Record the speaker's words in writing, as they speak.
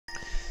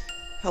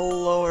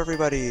Hello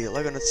everybody,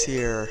 Legonets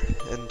here,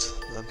 and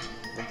I'm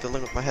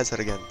fiddling with my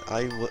headset again.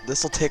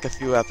 This will take a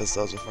few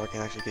episodes before I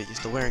can actually get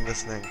used to wearing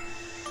this thing.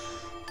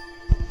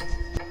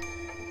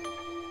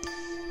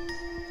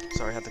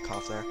 Sorry, I had to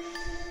cough there.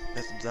 I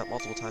have to do that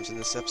multiple times in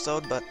this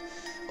episode, but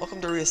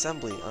welcome to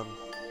Reassembly.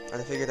 I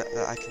figured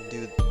that I can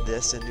do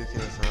this in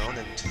Nuclear Throne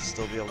and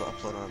still be able to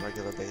upload on a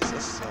regular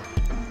basis, so...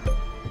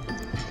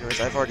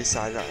 Anyways, I've already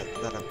decided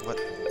what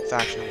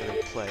faction I'm going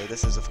to play.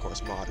 This is, of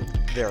course, modded.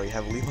 Very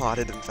heavily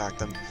modded. In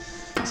fact, I'm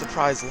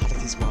surprised a lot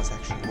of these mods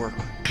actually work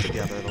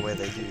together the way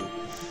they do.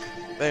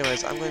 But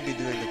anyways, I'm going to be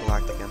doing the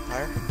Galactic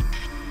Empire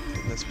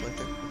in this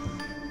playthrough.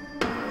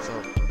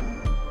 So...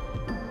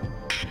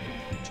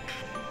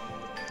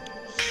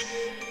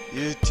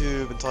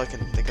 YouTube, until I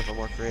can think of a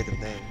more creative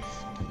name.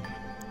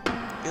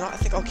 You know, I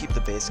think I'll keep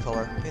the base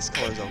color. Base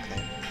color is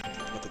okay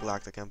with the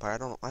Galactic Empire.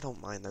 I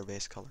don't mind their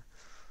base color.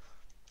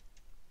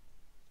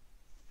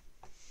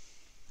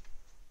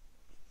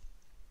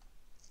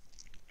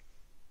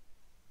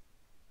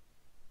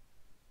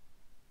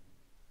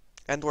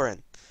 And we're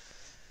in.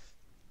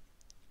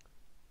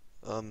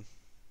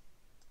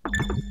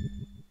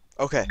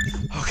 Okay.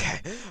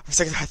 For a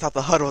second I thought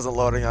the HUD wasn't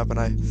loading up, and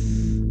I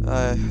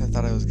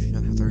thought I was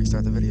gonna have to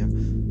restart the video.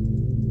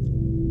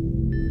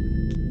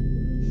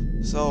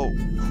 So,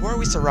 who are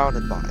we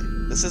surrounded by?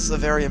 This is a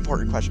very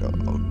important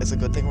question. Oh, it's a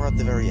good thing we're at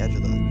the very edge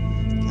of the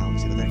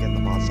galaxy, but then again, the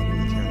mods don't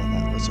really care about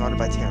that. We're surrounded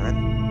by Terran,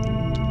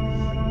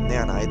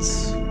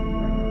 nanites,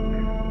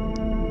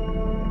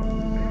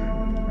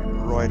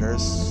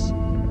 Reuters,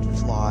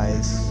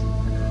 flies,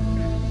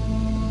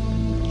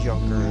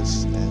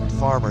 junkers, and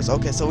farmers.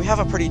 Okay, so we have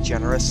a pretty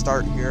generous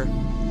start here.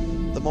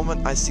 The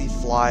moment I see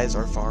flies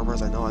or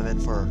farmers, I know I'm in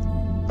for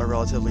a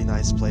relatively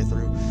nice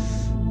playthrough.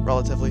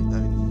 Relatively, I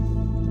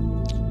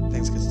mean,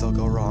 things can still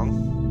go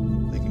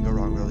wrong. They can go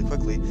wrong really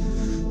quickly.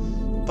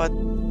 But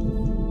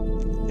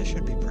it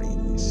should be pretty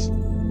nice.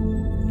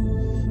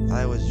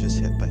 I was just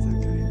hit by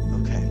that guy.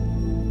 Okay.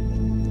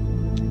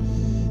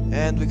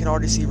 And we can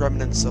already see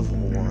remnants of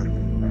war.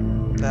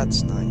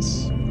 That's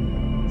nice.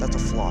 That's a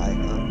fly.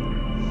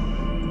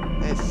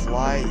 Hey,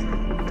 fly.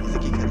 Do you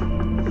think you can...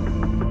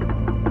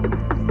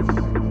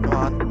 Come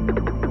on.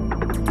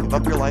 Give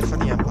up your life for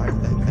the Empire.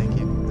 Thank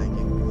you.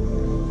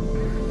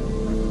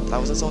 That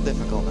wasn't so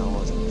difficult now,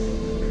 was it?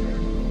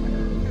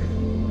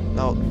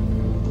 Now,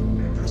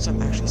 the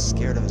person I'm actually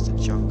scared of is the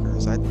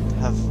Junkers. I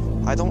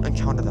don't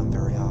encounter them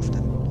very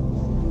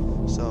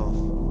often. So,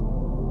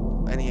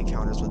 any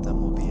encounters with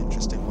them will be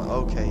interesting. Well,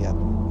 okay, yeah.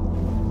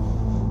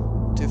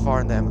 Too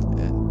far in the I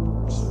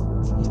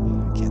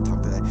can't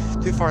talk today.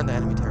 Too far in the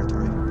enemy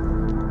territory.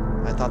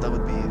 I thought that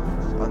would be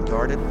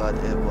unguarded, but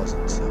it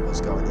wasn't. It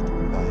was guarded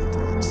by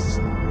turrets,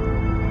 so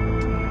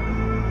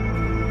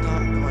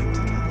not going to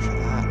capture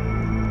that.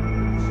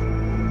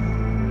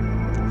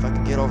 If I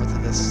could get over to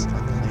this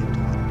unclaimed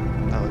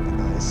one, that would be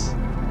nice.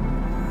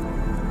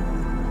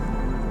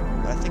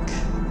 But I think,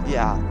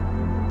 yeah.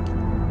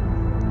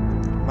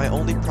 My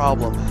only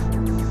problem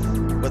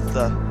with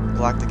the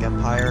Galactic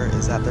Empire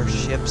is that their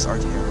ships are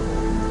terrible.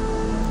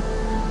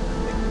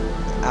 Like,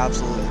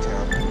 absolutely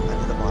terrible. I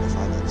need to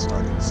modify that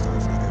starting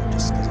Starfighter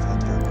just because of how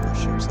terrible their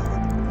ships are.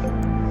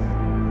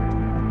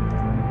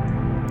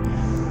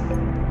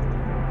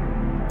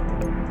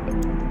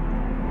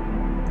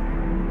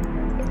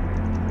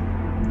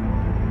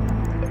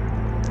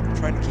 I'm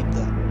trying to keep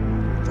the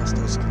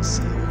thrusters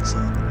concealed so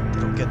they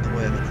don't get in the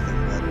way of anything,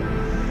 but I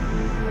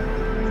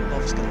don't know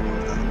if it's going to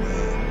work that way.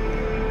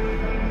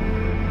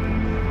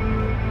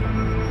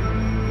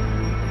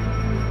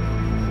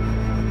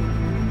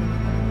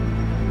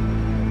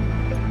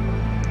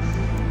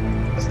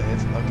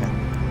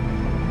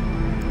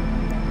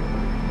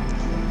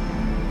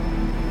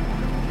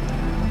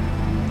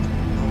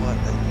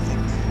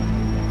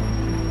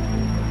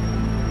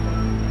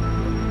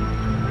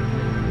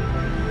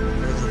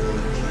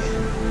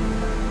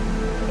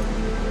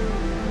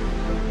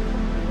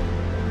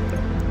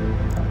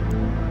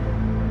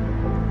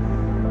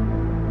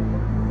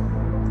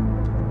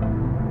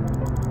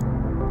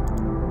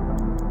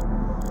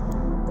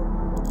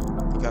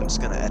 I'm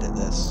just gonna edit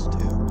this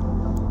too.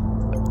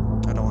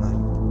 I don't wanna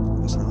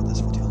mess around with this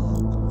for too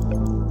long.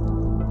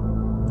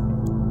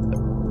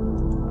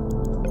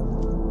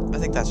 I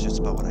think that's just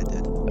about what I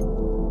did.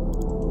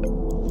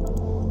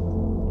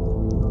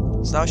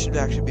 So now I should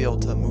actually be able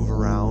to move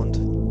around.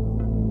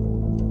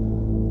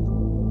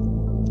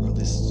 Or at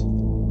least...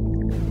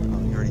 Oh,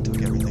 you already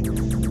took everything.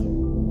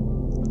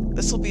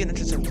 This will be an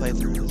interesting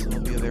playthrough. This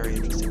will be a very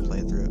interesting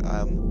playthrough.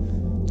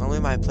 Normally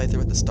my playthrough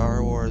with the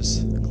Star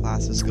Wars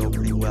classes go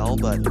pretty well,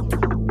 but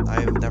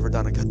I've never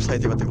done a good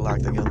playthrough with the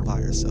Galactic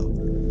Empire, so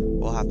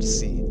we'll have to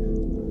see.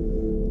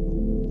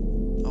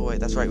 Oh wait,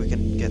 that's right, we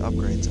can get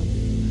upgrades.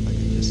 If I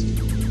can just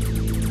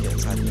get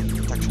inside the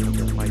protection of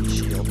the mighty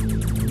shield.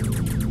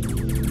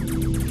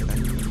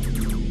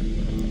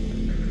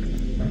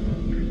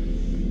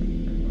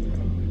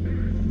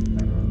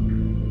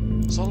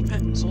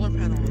 Okay. Solar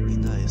panel would be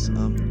nice.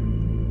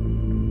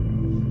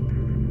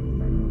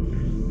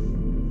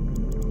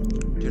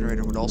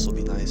 generator would also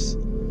be nice.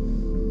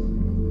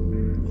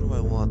 What do I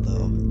want,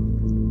 though?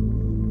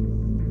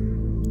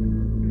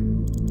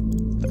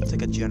 I'll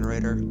take a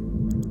generator,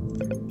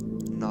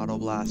 an auto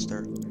blaster,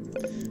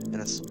 and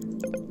a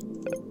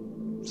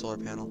solar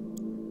panel.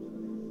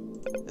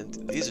 And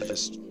these are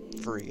just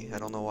free. I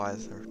don't know why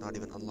they're not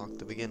even unlocked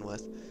to begin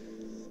with.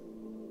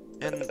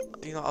 And,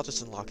 you know, I'll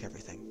just unlock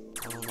everything.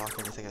 I'll unlock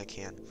everything I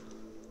can.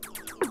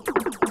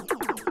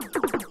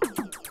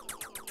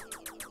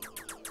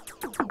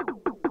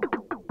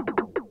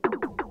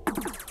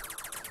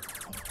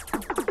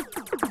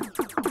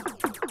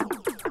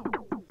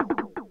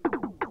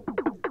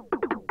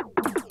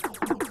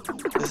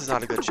 This is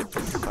not a good ship for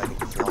fighting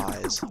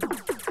flies.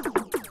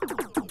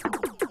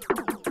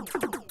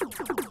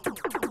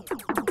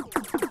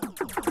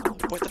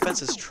 The point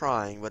defense is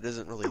trying, but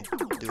isn't really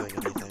doing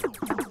anything.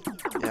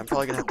 Yeah, I'm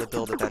probably gonna have to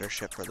build a better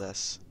ship for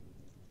this.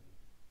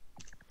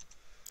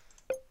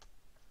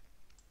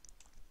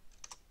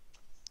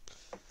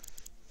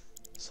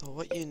 So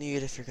what you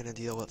need if you're gonna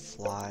deal with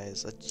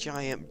flies, a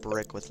giant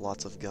brick with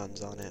lots of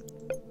guns on it.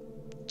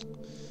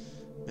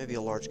 Maybe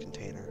a large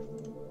container.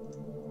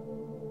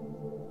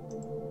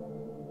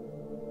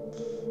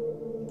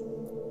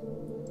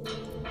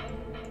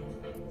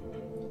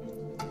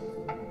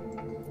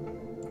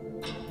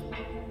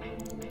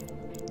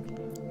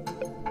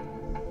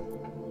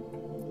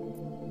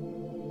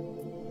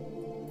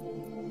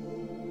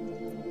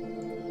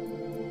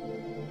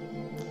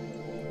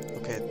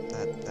 Okay,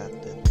 that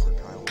didn't work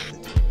how I wanted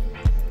it to.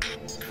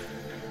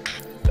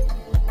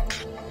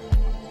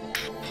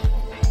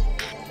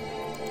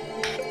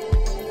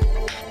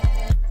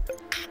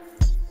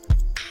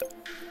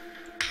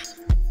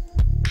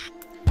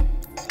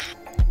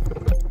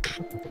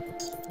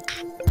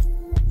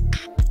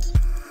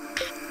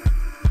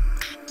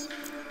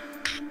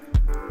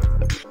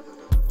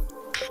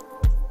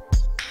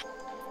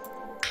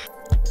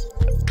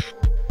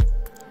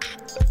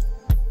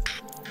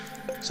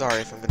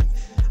 Sorry if I'm gonna...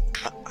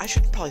 I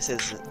should probably say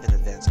this in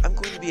advance. I'm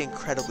going to be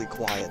incredibly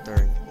quiet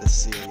during this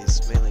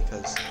series, mainly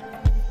because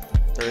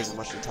there isn't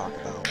much to talk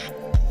about.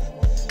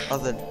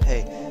 Other than,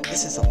 hey,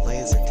 this is a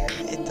laser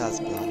turret, it does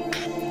blow.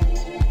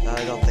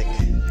 I don't think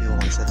people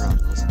want to sit around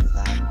and listen to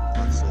that,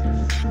 honestly.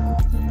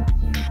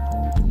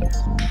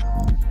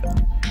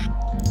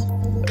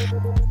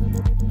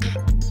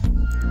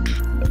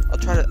 I'll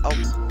try to...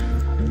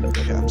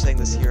 Okay, I'm saying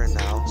this here and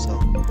now, so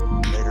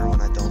later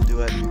when I don't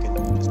do it, you can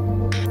just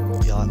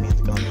yell at me in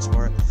the comments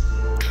for it.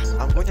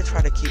 I'm going to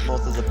try to keep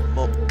most of the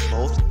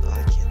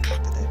I can't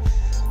talk today.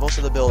 Most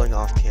of the building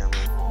off camera.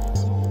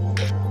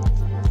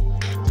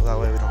 So that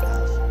way we don't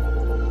have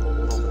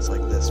moments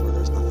like this where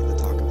there's nothing to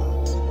talk about.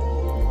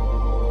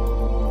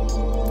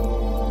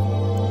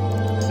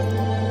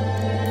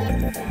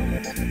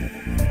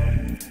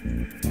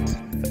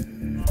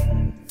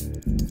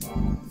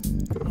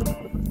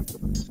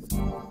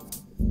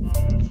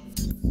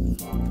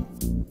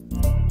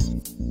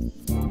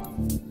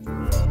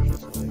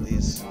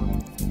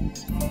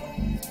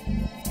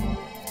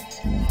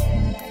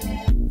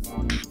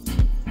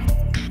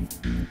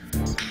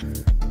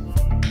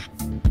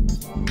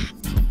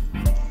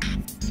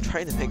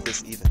 Trying to make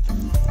this even.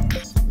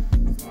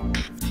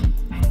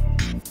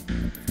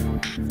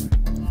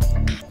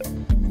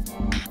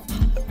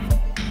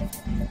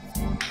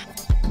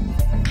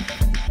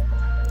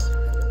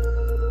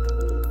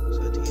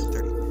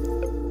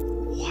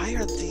 Why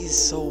are these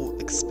so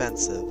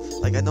expensive?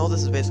 Like, I know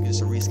this is basically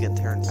just a reskin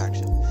Terran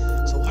faction,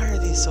 so why are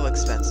these so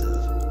expensive?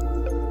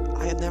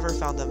 I have never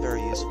found them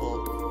very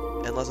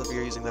useful, unless if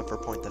you're using them for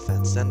point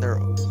defense, then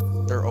they're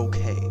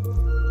okay.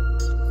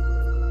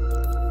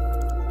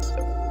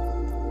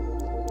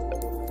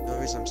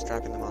 I'm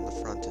strapping them on the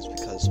front is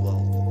because,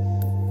 well,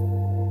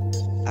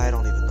 I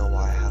don't even know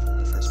why I have them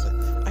in the first place.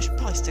 I should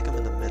probably stick them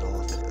in the middle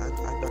of it.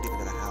 I'm not even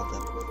gonna have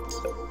them.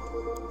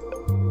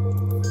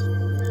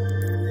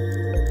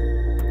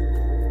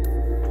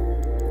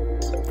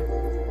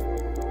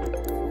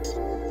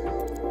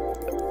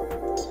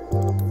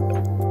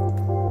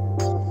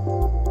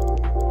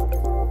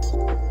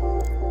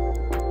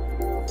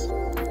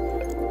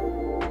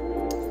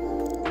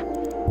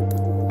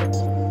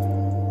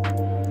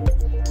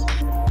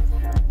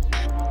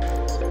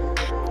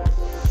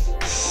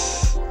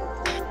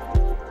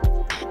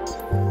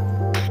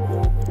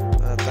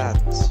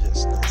 That's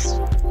just nice.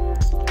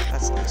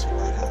 That's nice when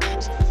that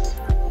happens.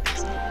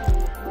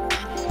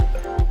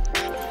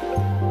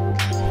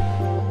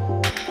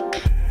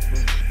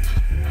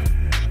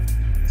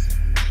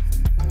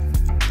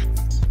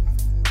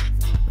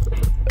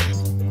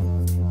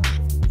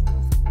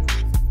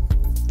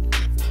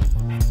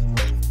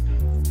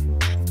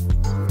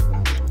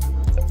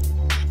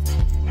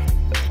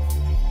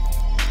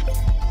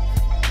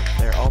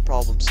 They're all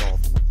problem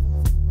solved.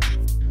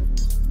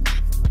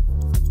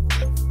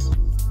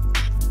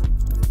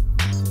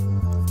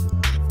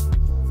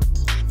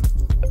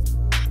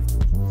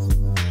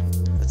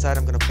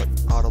 I'm going to put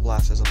auto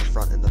blasters on the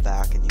front and the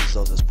back and use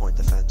those as point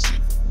defense.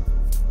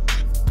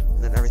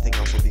 And then everything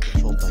else will be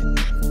controlled by me.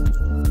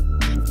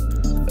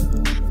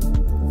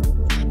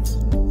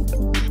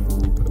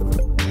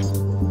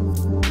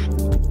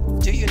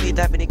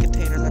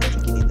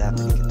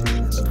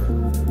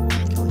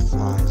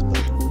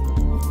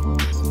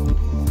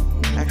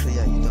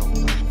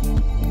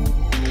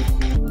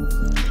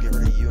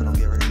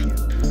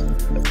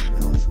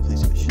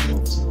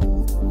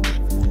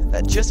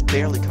 just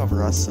barely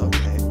cover us,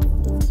 okay.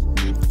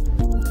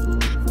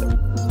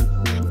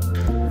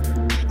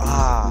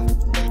 Ah.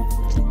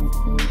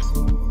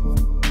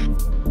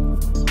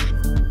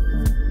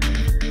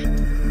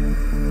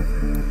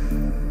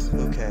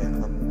 Okay,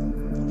 what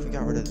if we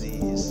got rid of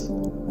these?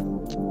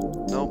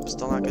 Nope,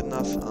 still not good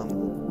enough.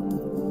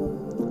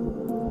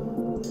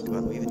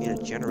 Well, we even need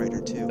a generator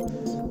too.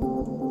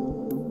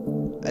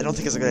 I don't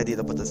think it's a good idea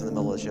to put this in the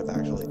middle of the ship,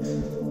 actually.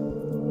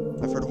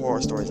 I've heard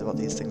horror stories about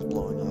these things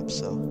blowing up,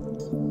 so...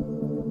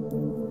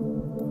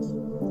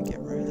 get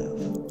rid of.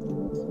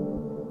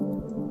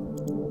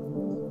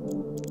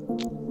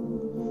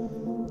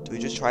 Do we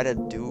just try to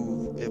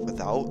do it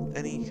without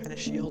any kind of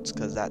shields?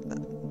 Because that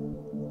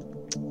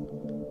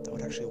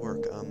would actually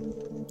work.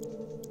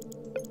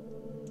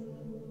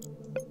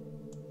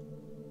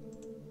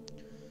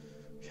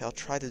 Okay, I'll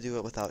try to do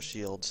it without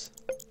shields.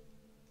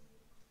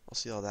 I'll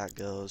see how that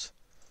goes.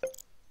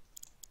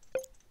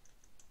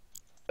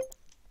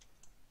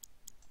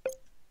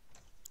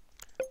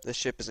 This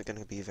ship isn't going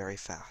to be very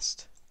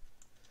fast.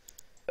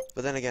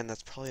 But then again,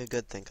 that's probably a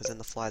good thing, because then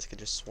the flies can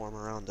just swarm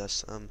around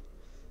us.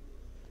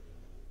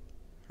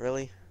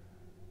 Really?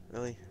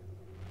 Really?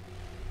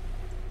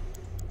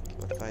 Okay,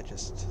 what if I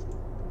just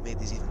made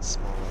these even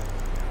smaller?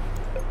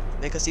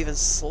 Make us even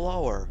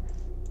slower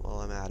while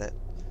I'm at it.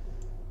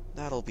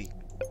 That'll be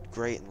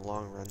great in the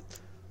long run.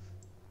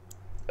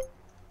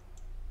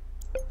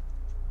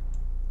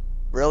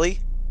 Really?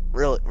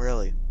 Really?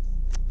 Really?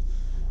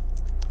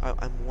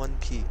 I'm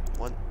 1p.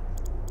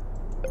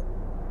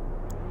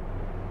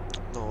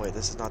 No, wait,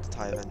 this is not the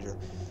TIE Avenger.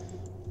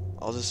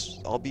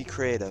 I'll be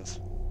creative.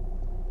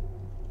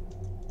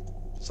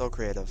 So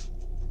creative.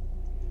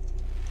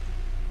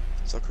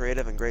 So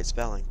creative and great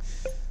spelling.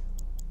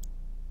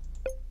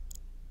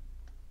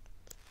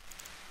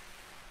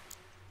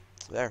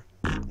 There.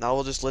 Now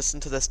we'll just listen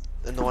to this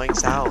annoying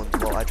sound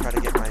while I try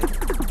to get my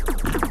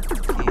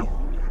key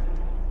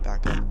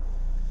back up.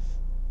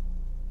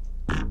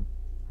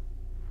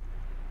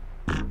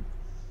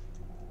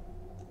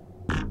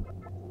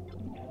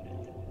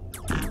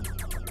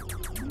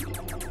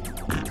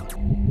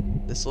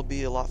 This will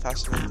be a lot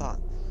faster than I thought.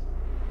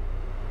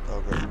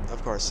 Oh great.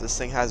 Of course, this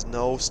thing has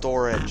no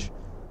storage.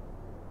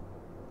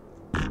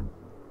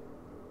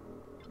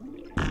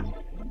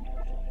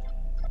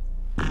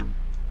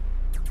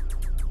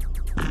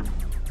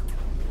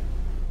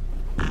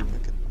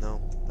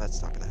 No,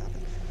 that's not gonna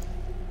happen.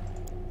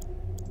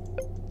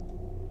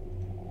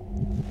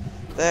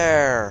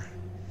 There!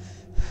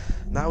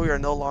 Now we are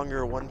no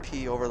longer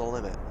 1p over the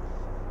limit.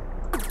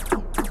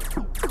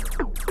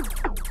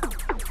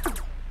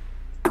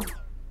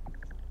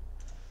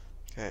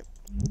 Okay.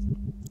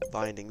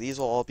 Binding. These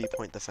will all be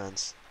point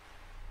defense.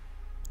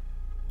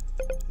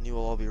 And you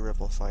will all be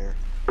ripple fire.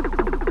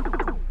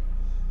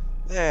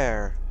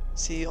 There!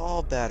 See,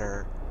 all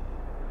better.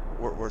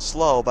 We're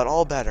slow, but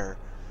all better.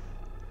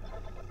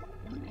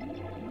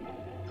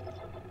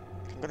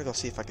 I'm gonna go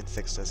see if I can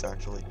fix this,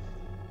 actually.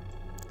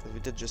 Because we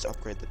did just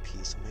upgrade the P,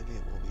 so maybe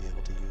it will be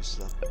able to use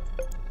the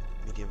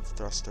medium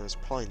thrusters.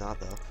 Probably not,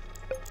 though.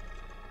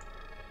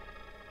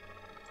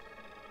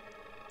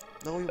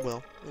 No, we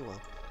will. We will.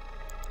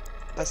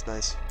 That's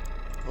nice.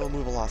 We'll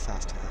move a lot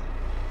faster now.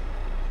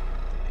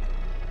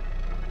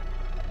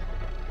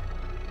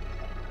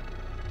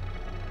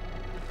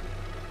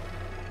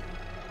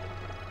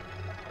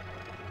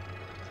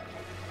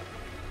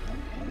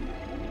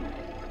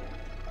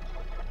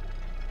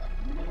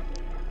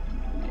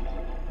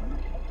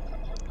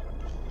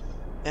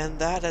 And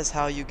that is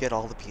how you get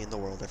all the P in the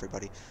world,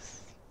 everybody.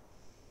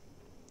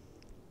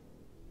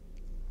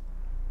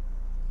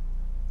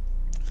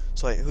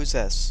 So wait, who's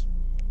this?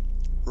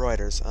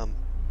 Reuters,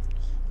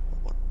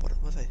 what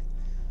was I?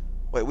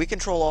 Wait, we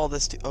control all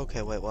this too.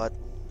 Okay, wait, what?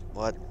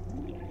 What?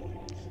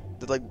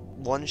 Did, like,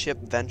 one ship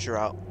venture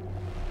out?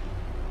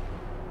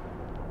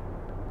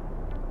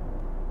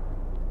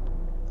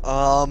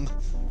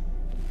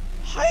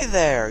 Hi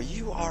there!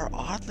 You are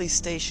oddly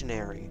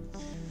stationary.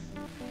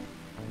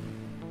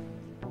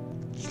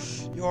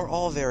 You are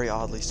all very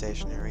oddly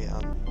stationary,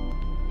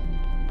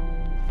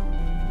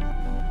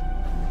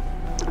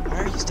 Why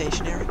are you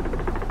stationary?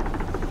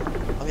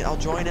 I mean, I'll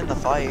join in the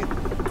fight,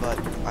 but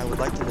I would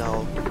like to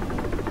know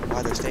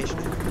why they're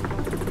stationary.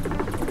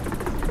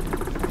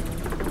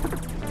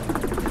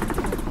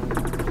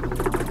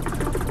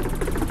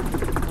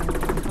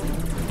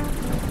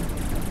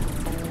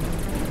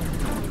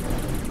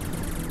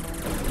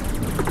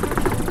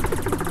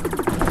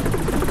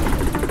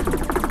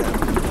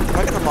 If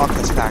I can unlock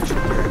this faction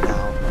here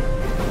now,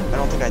 I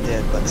don't think I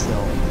did, but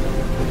still.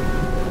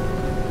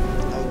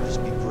 That would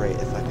just be great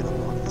if I could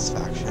unlock this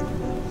faction.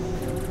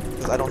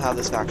 Because I don't have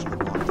this faction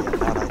unlocked yet,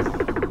 that I know.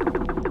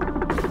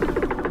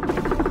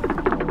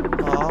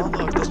 Oh,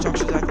 look, the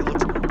structures actually look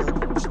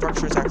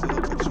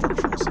like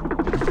structures.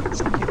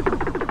 So cute.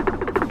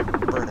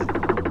 Burn it.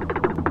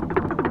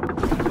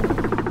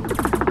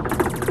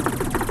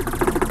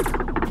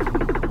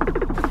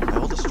 I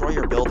will destroy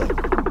your building.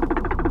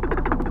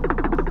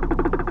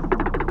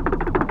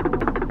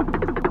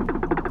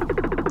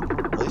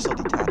 At least I'll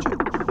detach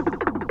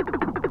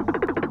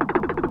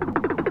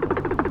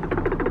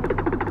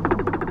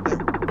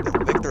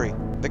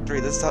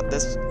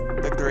this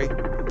victory, I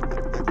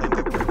claim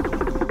victory,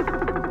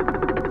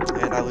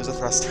 and I lose a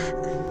thruster.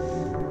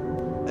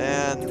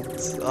 And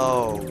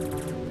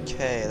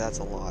okay, that's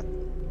a lot.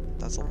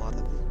 That's a lot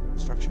of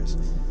structures.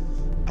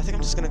 I think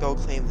I'm just gonna go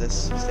claim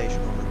this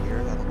station over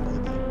here. That'll probably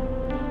be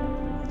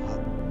a lot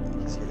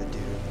easier to do.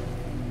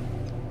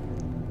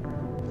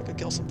 I could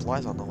kill some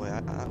flies on the way.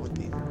 That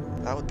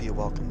would be a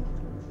welcome.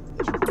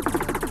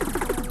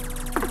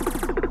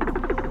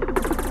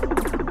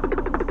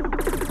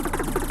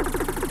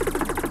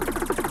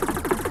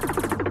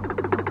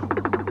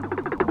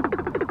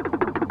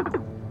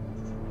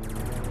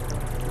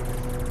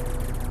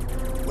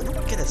 When do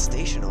we get a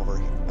station over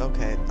here?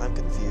 Okay, I'm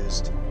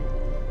confused.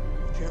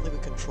 Apparently we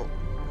control...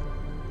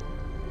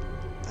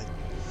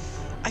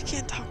 I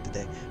can't talk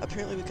today.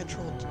 Apparently we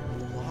controlled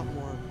a lot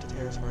more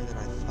territory than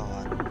I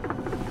thought.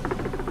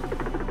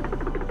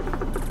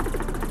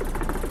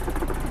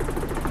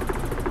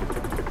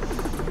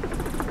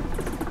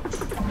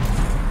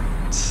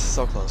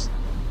 So close.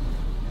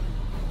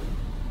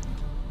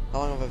 How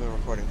long have I been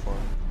recording for?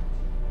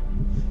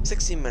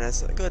 16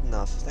 minutes. Good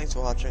enough. Thanks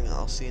for watching.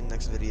 I'll see you in the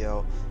next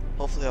video.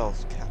 Hopefully I'll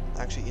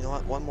actually, you know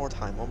what? One more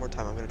time. I'm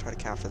gonna try to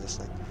capture this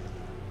thing.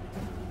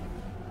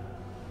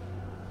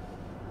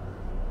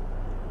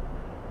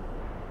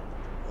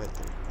 Wait,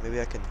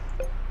 maybe I can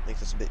make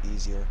this a bit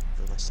easier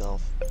for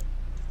myself.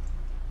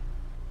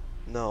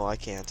 No, I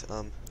can't.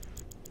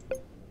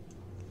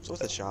 It's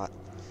worth a shot.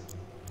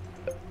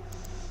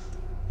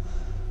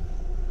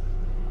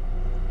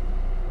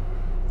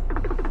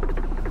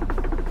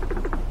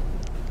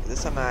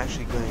 This time I'm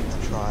actually going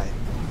to try.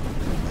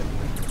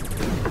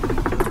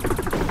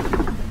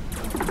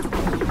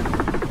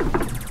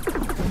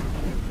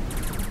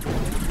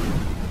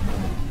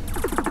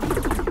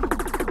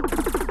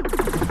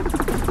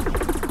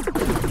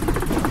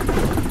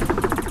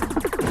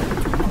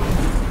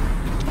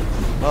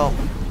 Well,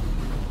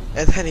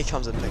 and then he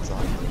comes and picks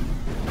off.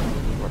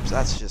 Whoops,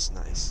 that's just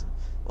nice.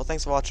 Well,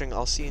 thanks for watching.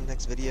 I'll see you in the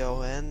next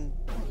video, and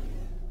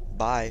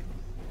bye.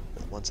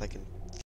 Once I can